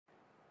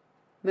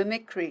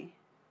Mimicry.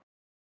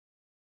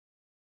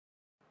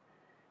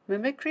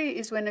 Mimicry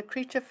is when a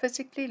creature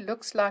physically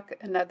looks like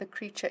another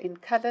creature in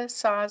color,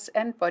 size,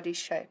 and body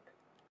shape.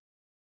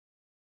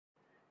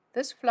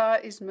 This flower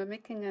is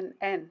mimicking an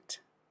ant.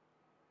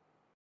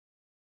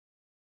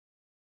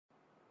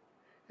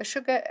 A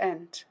sugar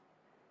ant,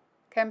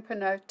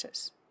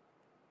 Camponotus.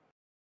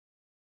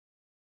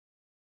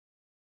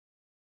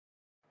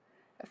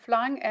 A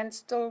flying ant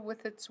still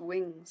with its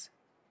wings.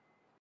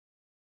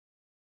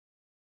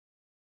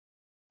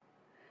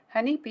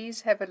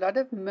 Honeybees have a lot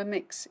of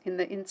mimics in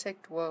the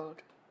insect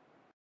world.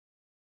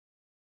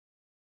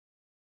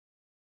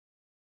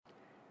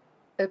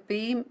 A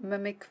bee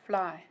mimic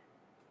fly.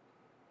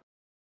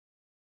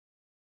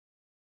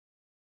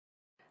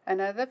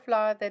 Another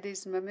flower that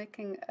is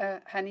mimicking a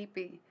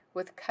honeybee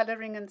with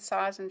coloring and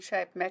size and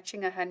shape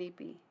matching a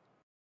honeybee.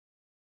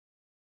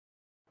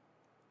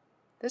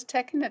 This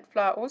taconite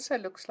flower also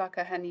looks like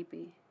a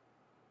honeybee.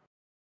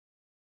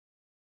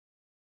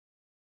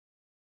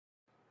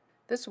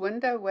 This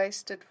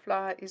window-waisted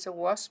flower is a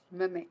wasp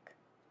mimic.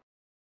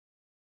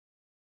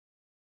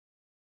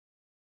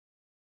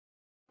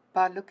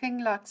 By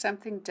looking like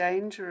something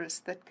dangerous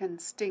that can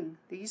sting,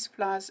 these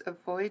flowers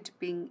avoid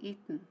being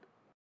eaten.